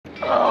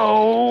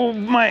Oh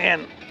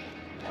man.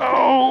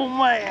 Oh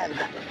man.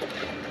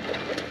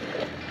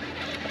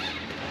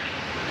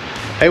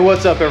 Hey,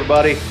 what's up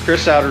everybody?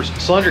 Chris Souders,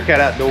 Slender Cat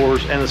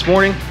Outdoors, and this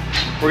morning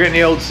we're getting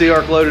the old Sea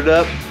Ark loaded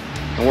up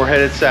and we're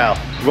headed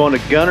south. We're going to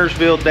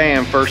Guntersville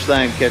Dam first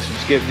thing to catch some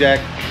skipjack.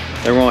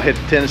 Then we're gonna hit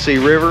the Tennessee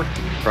River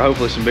for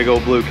hopefully some big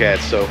old blue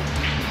cats. So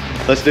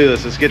let's do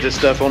this. Let's get this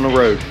stuff on the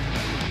road.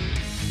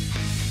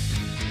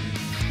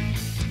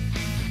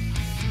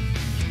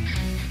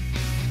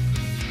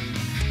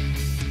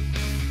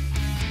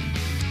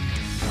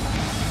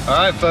 All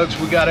right, folks,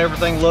 we got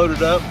everything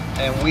loaded up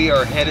and we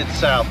are headed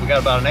south. We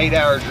got about an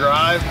 8-hour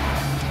drive.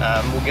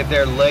 We'll get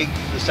there late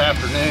this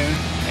afternoon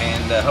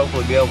and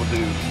hopefully be able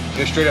to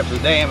go straight up to the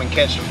dam and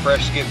catch some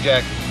fresh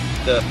skipjack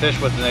to fish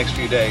with the next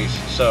few days.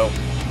 So,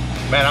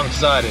 man, I'm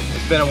excited.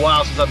 It's been a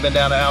while since I've been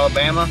down to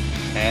Alabama,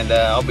 and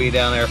I'll be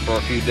down there for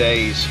a few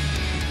days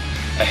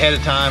ahead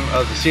of time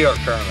of the Sea Ark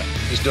tournament.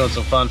 Just doing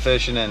some fun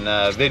fishing and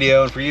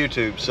videoing for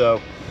YouTube.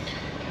 So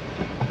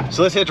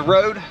let's hit the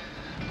road,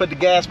 put the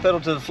gas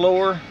pedal to the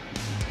floor,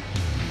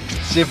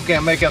 see if we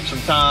can't make up some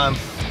time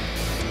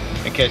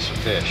and catch some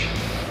fish.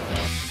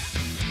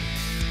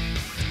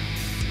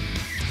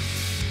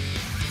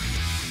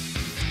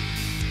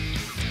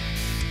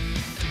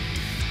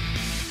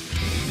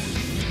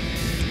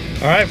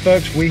 All right,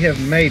 folks, we have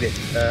made it.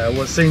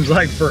 What seems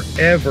like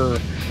forever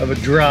of a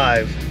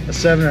drive. A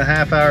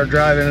 7.5-hour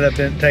drive ended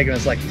up taking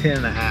us like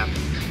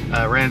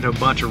 10.5. Ran into a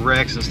bunch of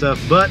wrecks and stuff,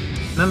 but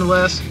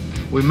nonetheless,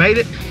 we made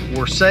it.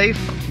 We're safe.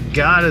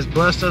 God has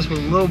blessed us with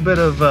a little bit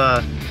of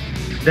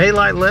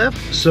daylight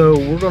left, so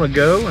we're gonna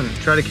go and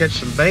try to catch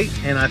some bait.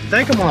 And I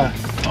think I'm gonna,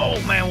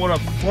 oh man, what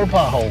a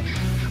pothole.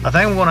 I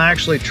think I'm gonna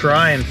actually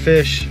try and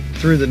fish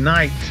through the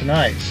night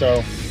tonight.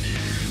 So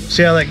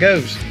see how that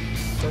goes.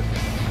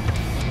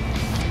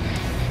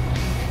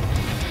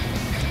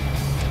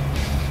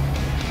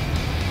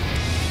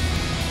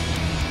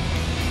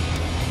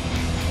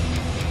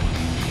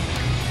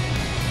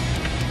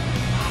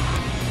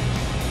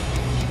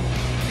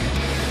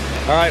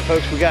 All right,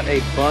 folks, we got a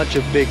bunch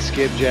of big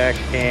skipjack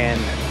and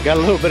got a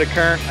little bit of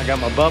current. I got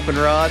my bumping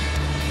rod,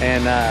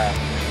 and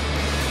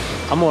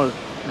I'm gonna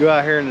go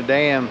out here in the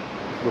dam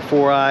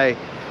before I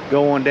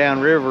go on down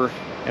river,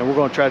 and we're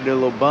gonna try to do a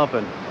little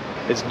bumping.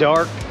 It's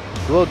dark,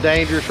 it's a little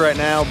dangerous right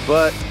now,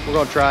 but we're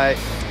gonna try it,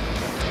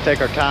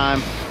 take our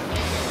time,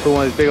 put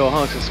one of these big old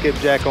hunks of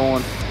skipjack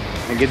on,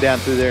 and get down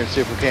through there and see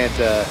if we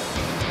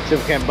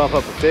can't bump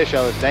up a fish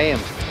out of this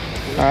dam.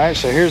 All right,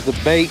 so here's the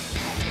bait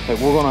that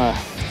we're gonna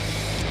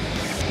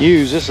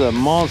use. This is a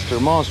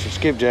monster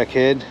skipjack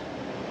head.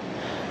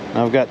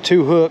 I've got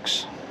 2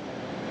 hooks.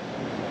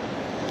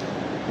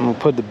 I'm gonna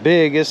put the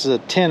big, this is a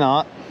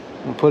 10-aught.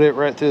 I'm gonna put it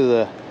right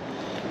through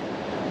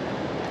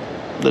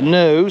the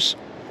nose.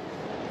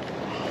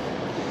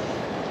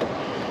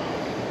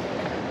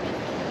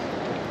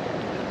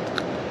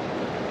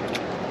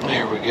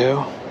 There we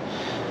go.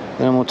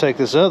 Then I'm gonna take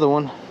this other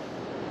one,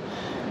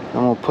 I'm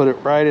gonna put it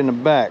right in the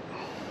back.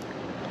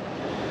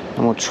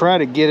 I'm gonna try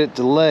to get it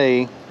to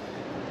lay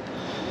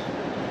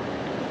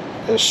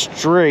as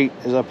straight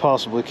as I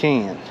possibly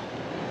can.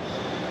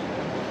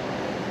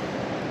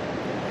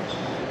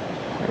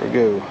 There we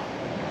go.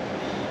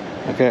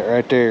 Like that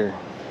right there.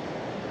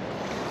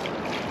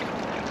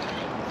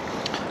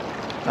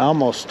 I'm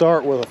gonna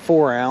start with a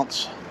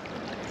 4-ounce.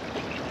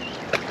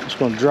 Just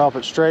gonna drop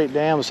it straight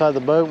down beside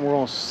the boat and we're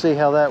gonna see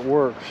how that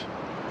works.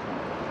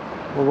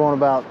 We're going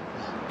about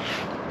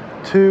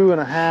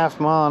 2.5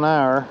 miles an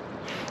hour.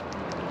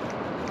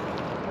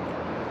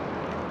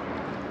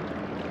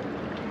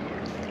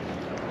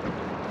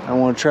 I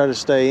want to try to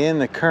stay in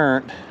the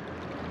current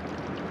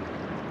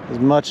as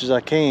much as I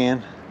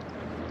can.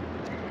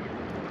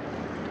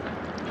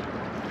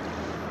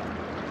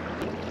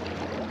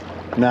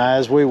 Now,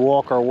 as we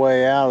walk our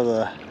way out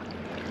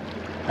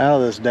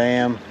of this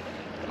dam,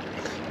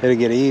 it'll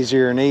get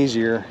easier and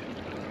easier.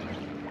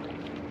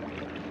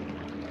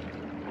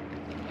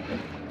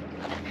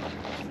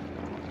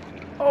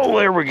 Oh,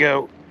 there we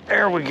go.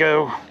 There we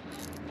go.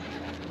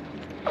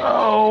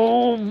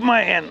 Oh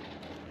man.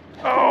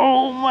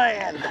 Oh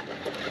man.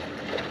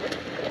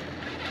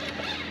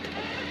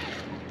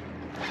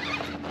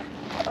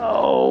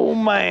 Oh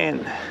man.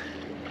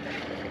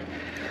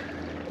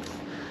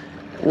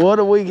 What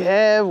do we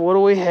have? What do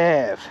we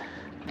have?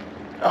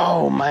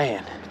 Oh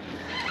man.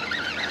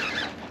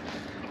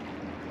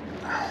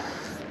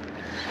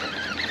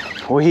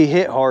 Well, he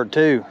hit hard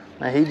too.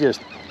 Man, he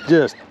just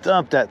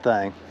thumped that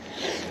thing.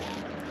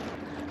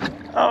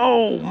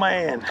 Oh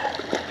man.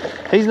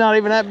 He's not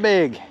even that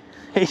big.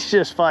 He's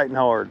just fighting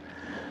hard.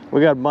 We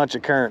got a bunch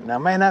of current. Now,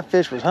 man, that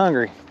fish was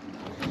hungry.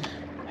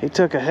 He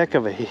took a heck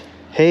of a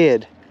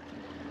head.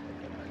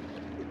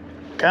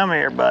 Come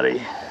here,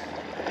 buddy.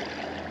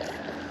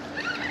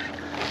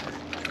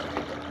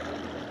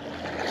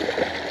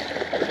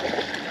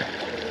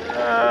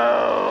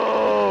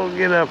 Oh,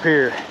 get up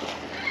here.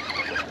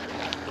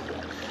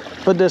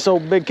 Put this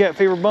old big cat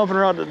fever bumping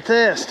rod to the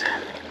test.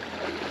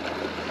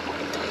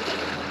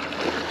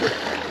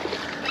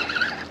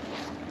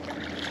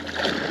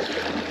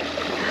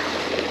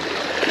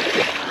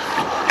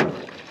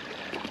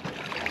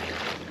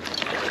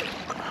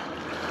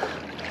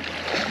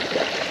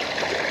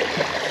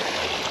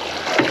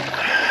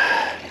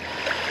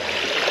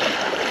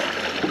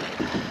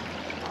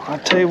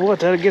 tell you what,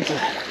 that'll get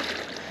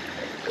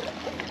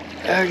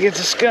the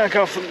skunk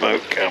off the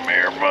boat. Come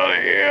here,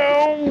 buddy.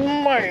 Oh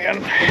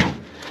man.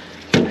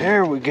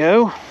 There we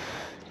go.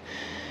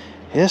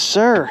 Yes,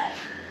 sir.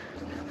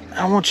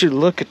 I want you to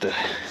look at the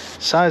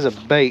size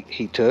of bait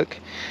he took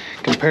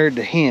compared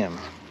to him.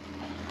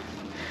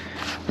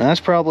 Now, that's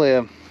probably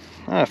a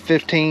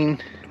 15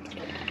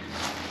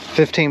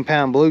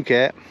 pound blue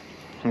cat.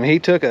 I mean, he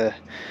took the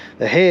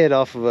head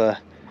off of a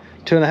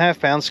 2.5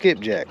 pound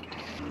skipjack.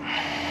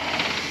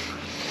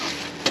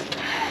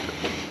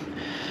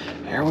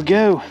 There we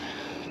go.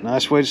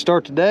 Nice way to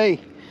start the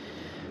day.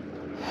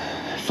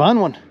 Fun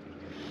one.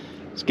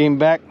 Let's get him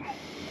back,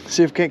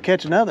 see if we can't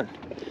catch another.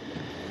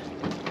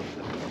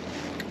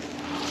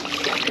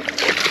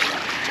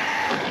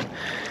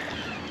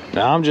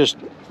 Now I'm just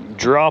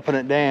dropping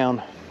it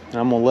down, and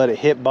I'm gonna let it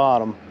hit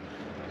bottom,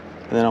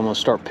 and then I'm gonna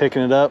start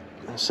picking it up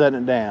and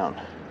setting it down.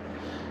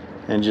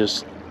 And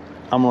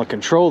I'm gonna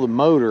control the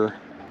motor.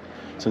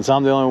 Since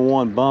I'm the only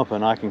one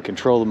bumping, I can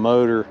control the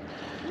motor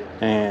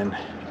and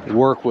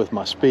work with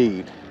my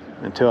speed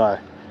until I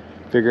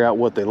figure out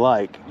what they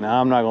like.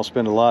 Now I'm not gonna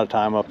spend a lot of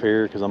time up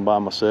here because I'm by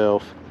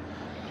myself,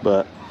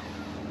 but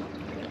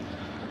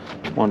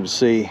wanted to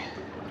see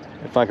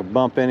if I could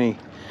bump any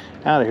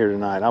out of here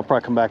tonight. I'll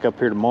probably come back up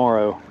here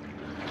tomorrow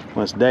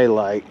when it's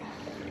daylight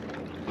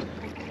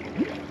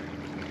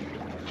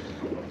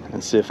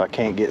and see if I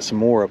can't get some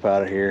more up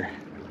out of here.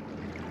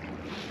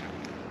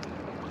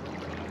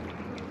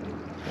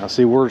 Now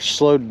see, we're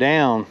slowed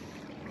down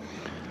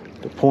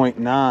to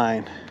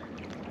 0.9.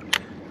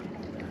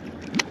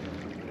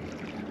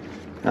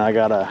 Now I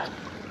got a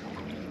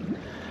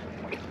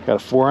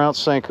 4-ounce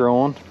sinker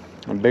on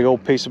and a big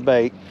old piece of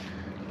bait.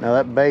 Now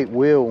that bait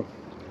will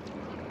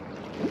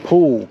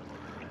pull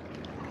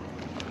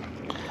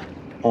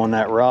on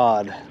that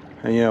rod,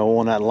 and you know,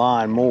 on that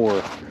line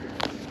more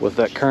with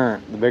that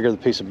current. The bigger the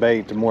piece of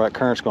bait, the more that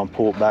current's going to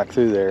pull it back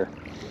through there.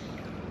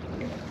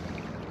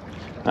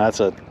 Now that's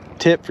a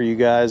tip for you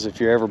guys if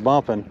you're ever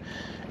bumping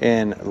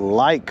in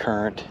light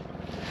current,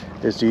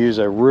 is to use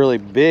a really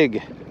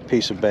big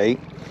piece of bait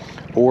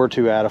or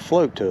to add a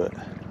float to it.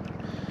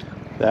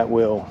 That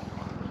will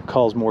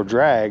cause more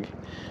drag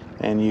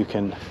and you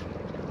can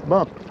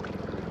bump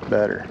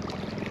better.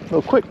 A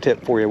little quick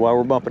tip for you while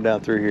we're bumping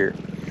down through here.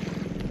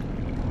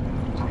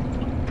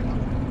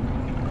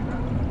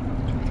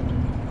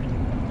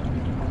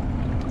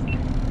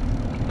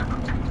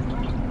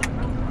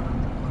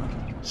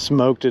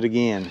 Smoked it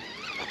again.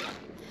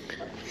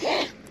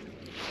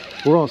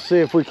 We're gonna see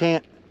if we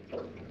can't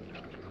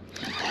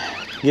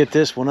get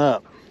this one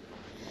up.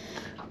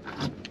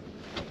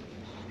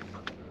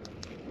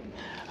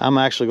 I'm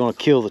actually gonna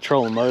kill the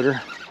trolling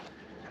motor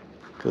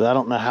because I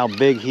don't know how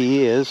big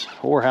he is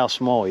or how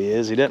small he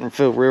is. He doesn't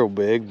feel real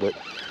big, but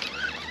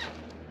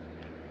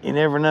you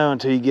never know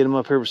until you get him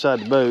up here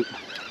beside the boat.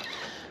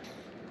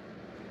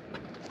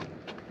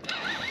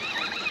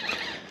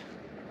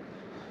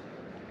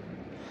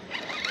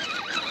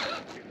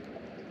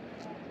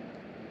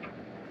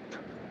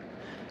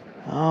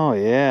 Oh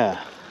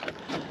yeah,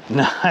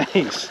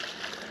 nice,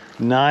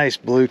 nice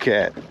blue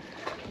cat.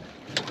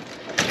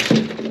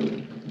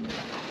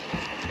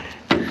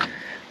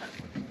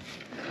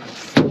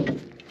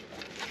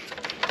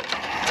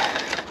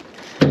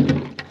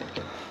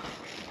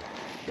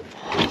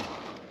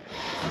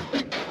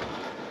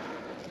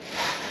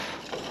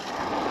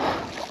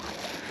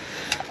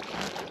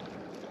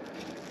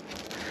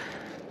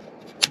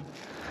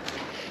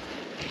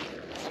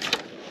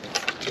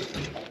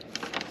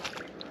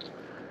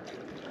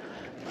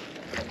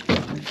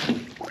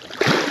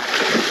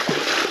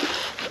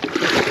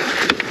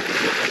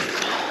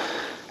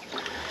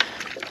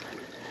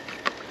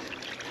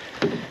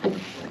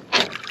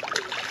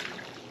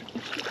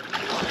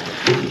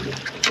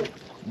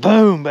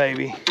 Boom,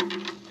 baby.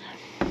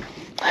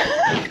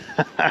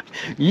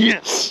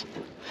 Yes.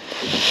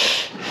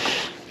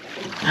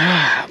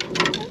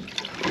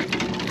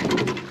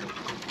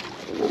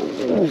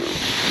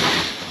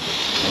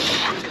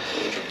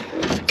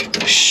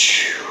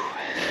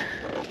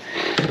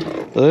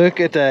 Look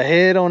at the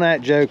head on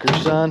that joker,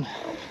 son.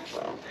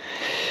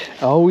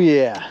 Oh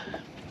yeah.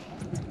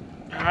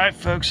 All right,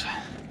 folks,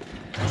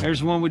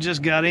 there's one we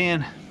just got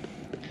in.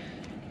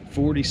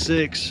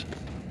 46.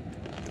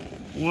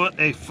 What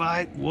a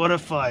fight, what a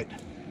fight.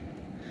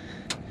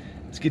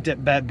 Let's get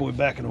that bad boy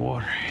back in the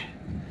water.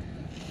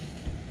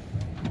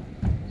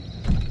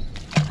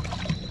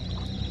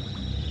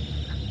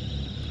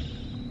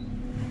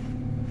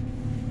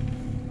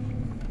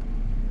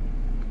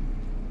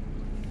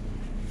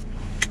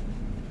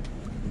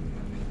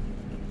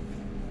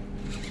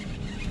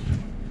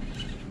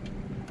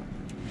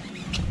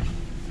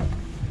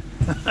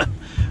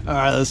 All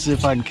right, let's see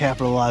if I can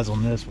capitalize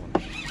on this one.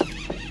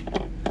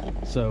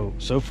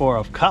 So far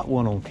I've caught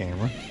one on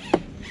camera,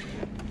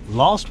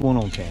 lost one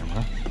on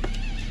camera,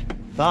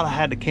 thought I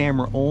had the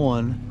camera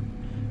on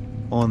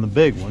the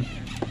big one,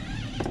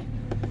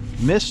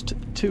 missed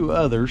 2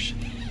 others,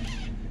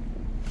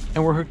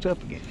 and we're hooked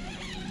up again.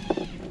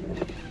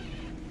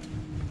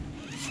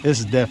 This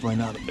is definitely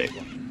not a big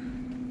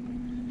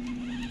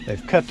one.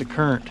 They've cut the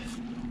current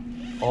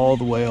all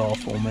the way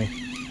off on me,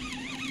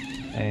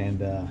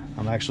 and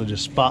I'm actually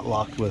just spot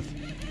locked with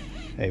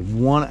a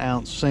 1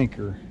 ounce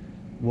sinker,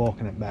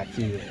 walking it back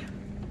through there.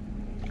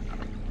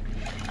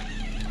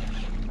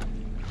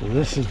 So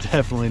this is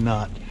definitely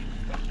not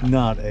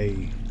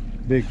a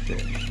big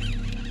fish.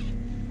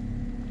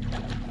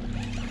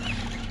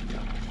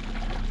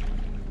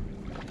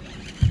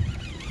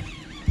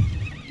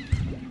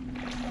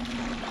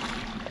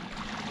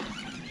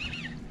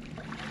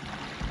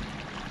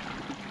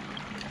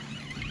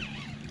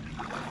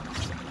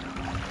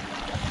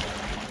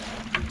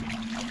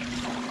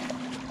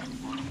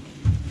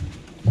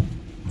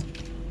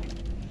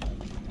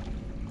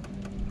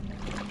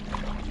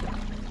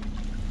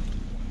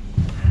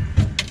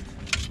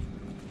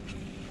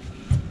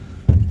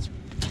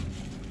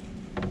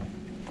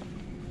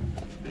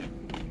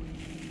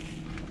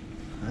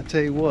 I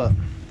tell you what,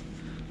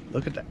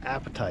 look at the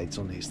appetites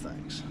on these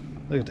things.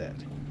 Look at that.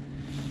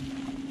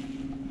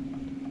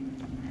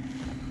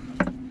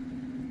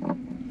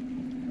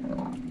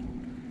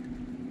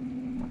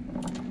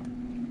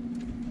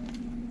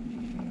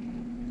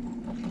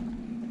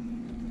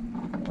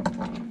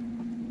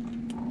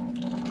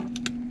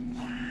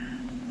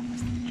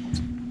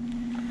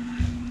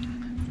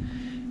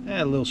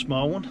 Yeah, a little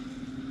small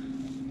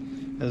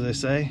one, as they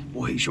say.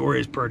 Boy, he sure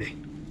is pretty.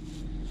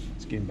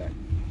 Let's get him back.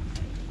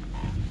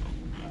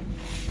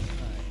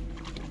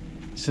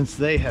 Since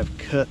they have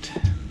cut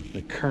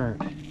the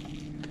current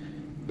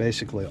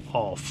basically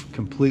off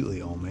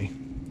completely on me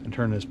and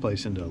turned this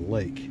place into a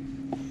lake,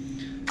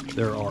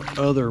 there are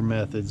other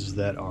methods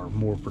that are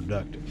more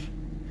productive.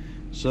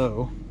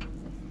 So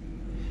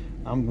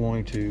I'm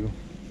going to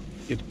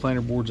get the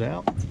planer boards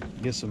out,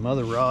 get some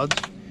other rods,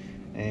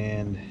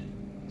 and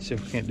see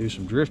if we can't do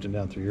some drifting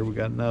down through here. We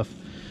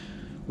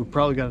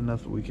probably got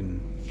enough that we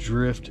can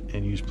drift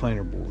and use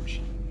planer boards.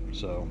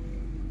 So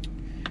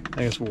I think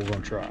that's what we're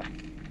going to try.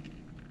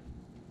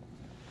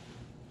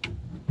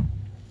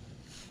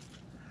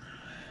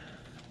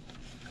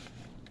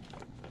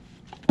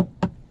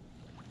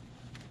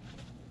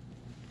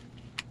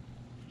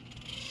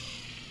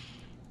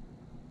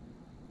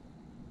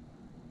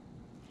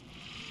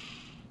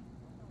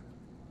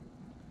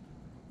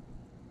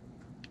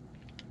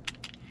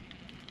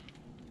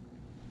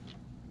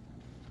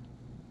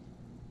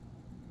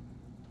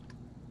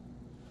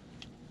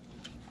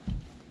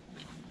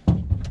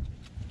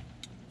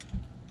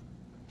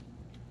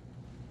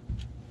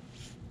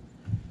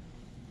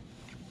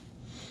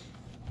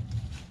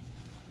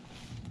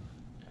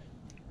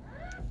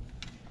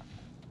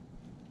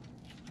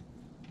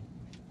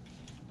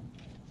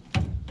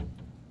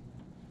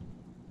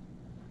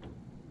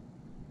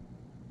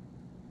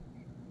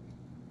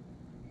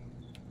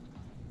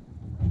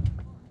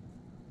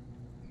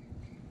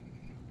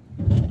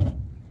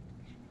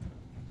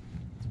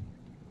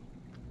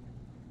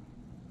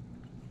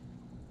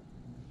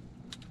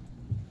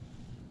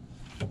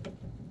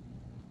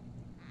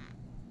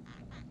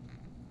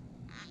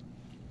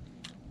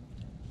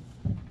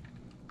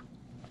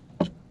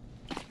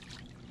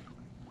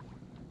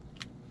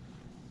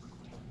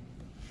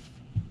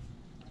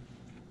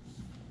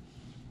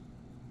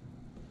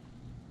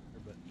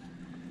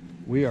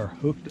 We are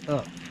hooked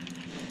up.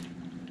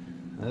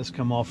 Now, this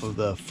come off of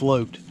the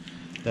float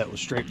that was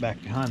straight back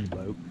behind the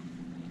boat.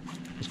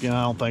 Again,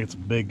 I don't think it's a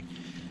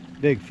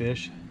big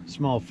fish,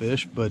 small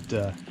fish, but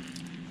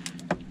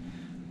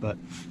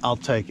I'll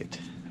take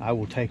it. I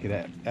will take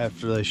it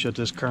after they shut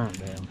this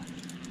current down.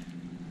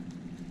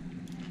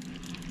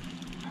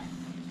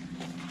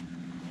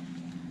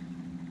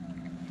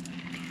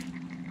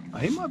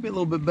 He might be a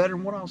little bit better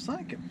than what I was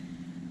thinking.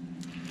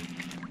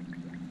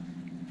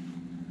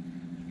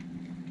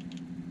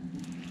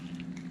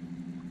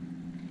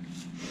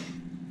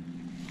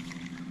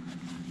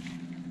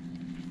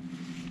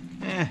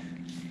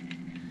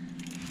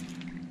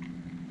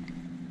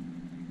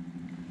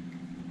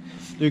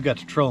 Dude got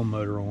the trolling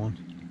motor on.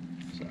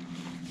 So.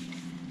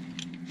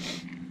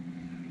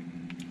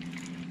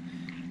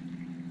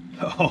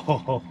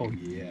 Oh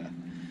yeah.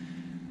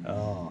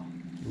 Oh,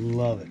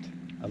 love it.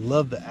 I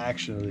love the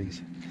action of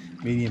these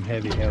medium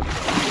heavy heads.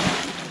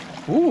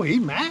 Oh, he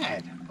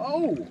mad.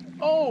 Oh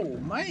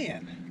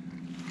man.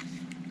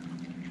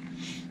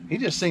 He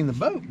just seen the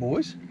boat,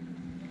 boys.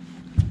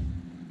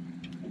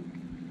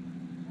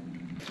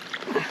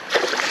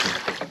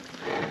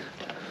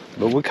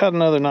 But we caught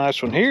another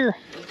nice one here.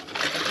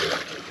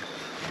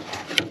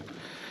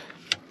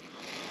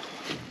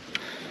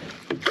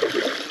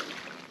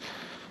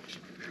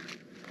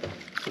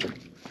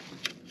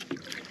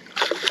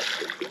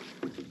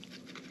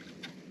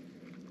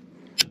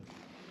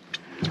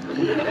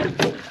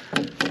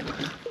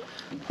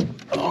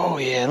 Oh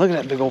yeah, look at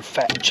that big old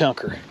fat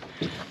chunker.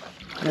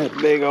 That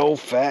big old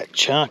fat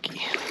chunky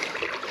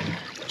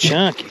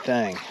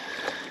thing.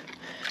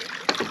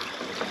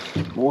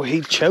 Boy,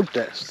 he choked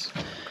that.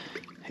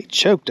 He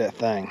choked that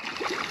thing.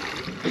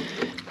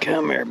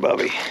 Come here,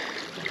 Bubby.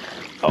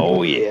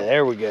 Oh yeah,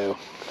 there we go.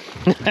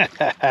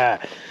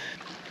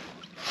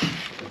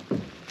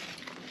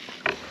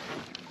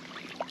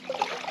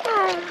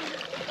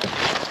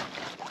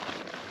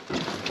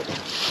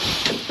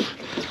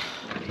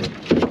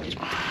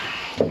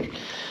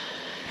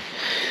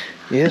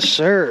 Yes,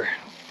 sir.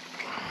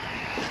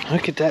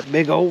 Look at that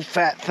big old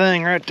fat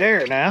thing right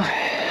there now.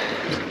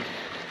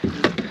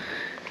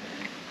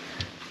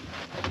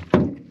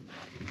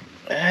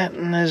 That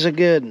one is a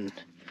good one.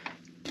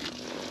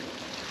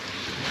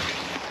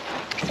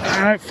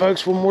 All right,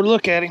 folks, one more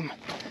look at him.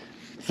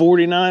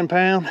 49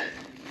 pound.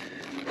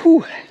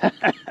 Whew.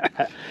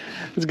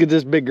 Let's get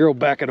this big girl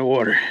back in the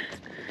water.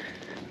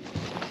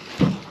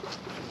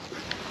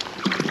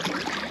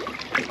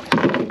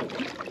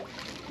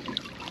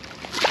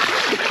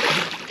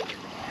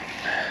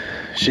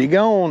 She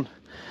gone.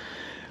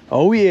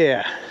 Oh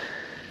yeah.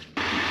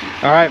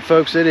 All right,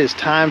 folks, it is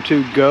time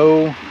to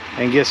go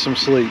and get some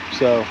sleep.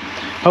 So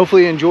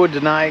hopefully you enjoyed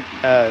tonight.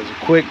 It was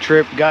a quick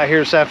trip. Got here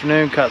this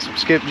afternoon, caught some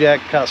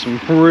skipjack, caught some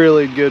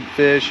really good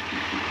fish,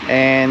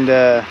 and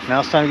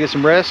now it's time to get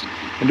some rest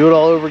and do it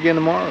all over again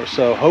tomorrow.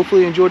 So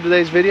hopefully you enjoyed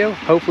today's video.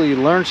 Hopefully you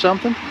learned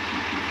something.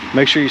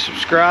 Make sure you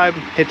subscribe,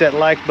 hit that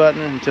like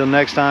button. Until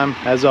next time,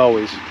 as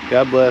always,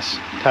 God bless,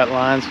 tight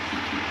lines,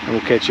 and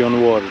we'll catch you on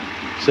the water.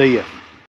 See ya.